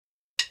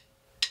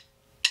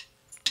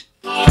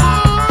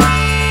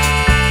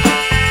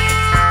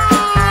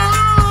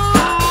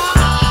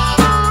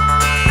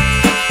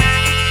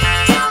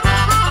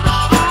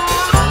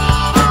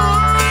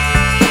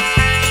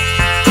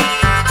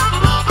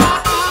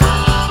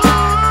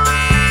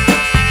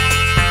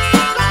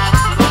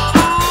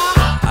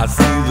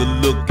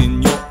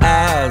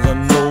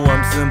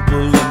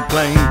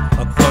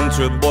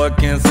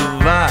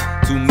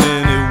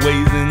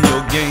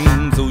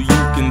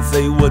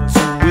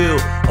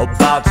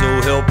about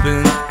your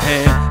helping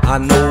hand. I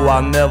know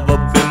I'll never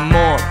be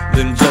more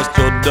than just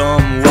your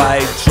dumb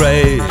white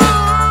trash.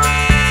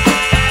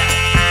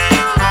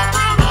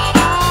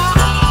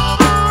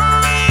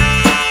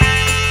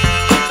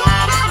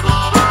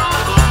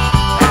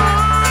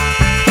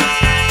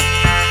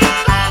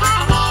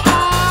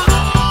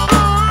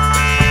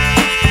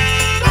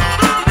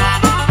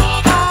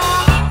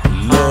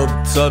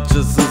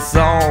 Touches us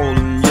all,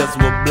 and yes,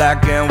 we're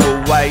black and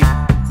we're white.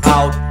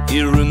 Out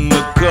here in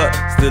the cut,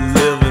 still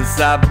living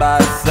side by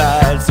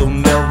side. So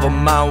never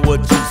mind what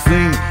you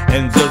seen,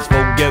 and just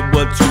forget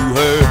what you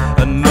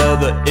heard.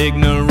 Another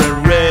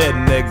ignorant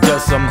redneck,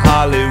 just some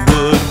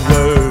Hollywood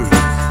words.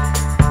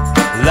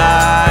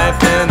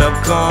 Life in a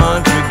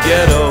country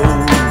ghetto.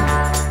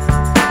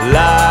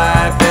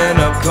 Life in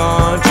a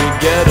country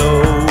ghetto.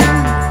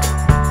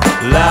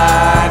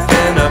 Life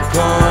in a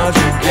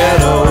country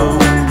ghetto.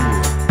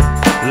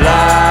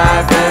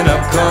 Life in a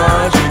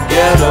country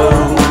ghetto.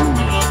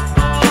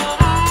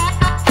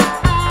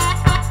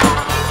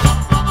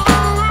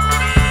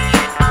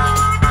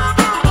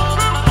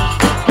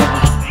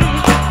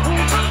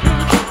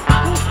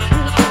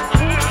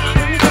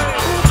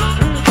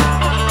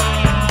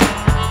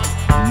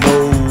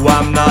 No,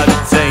 I'm not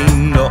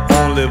tame. The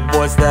only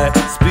voice that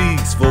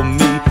speaks for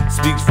me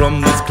speaks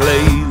from this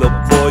clay. The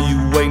boy, you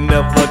ain't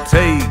never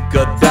take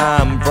a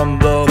dime from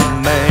the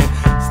man.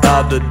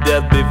 Starve to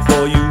death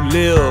before you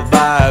live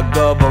by a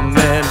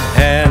government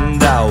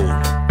handout,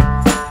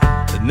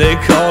 and they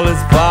call it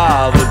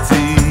poverty.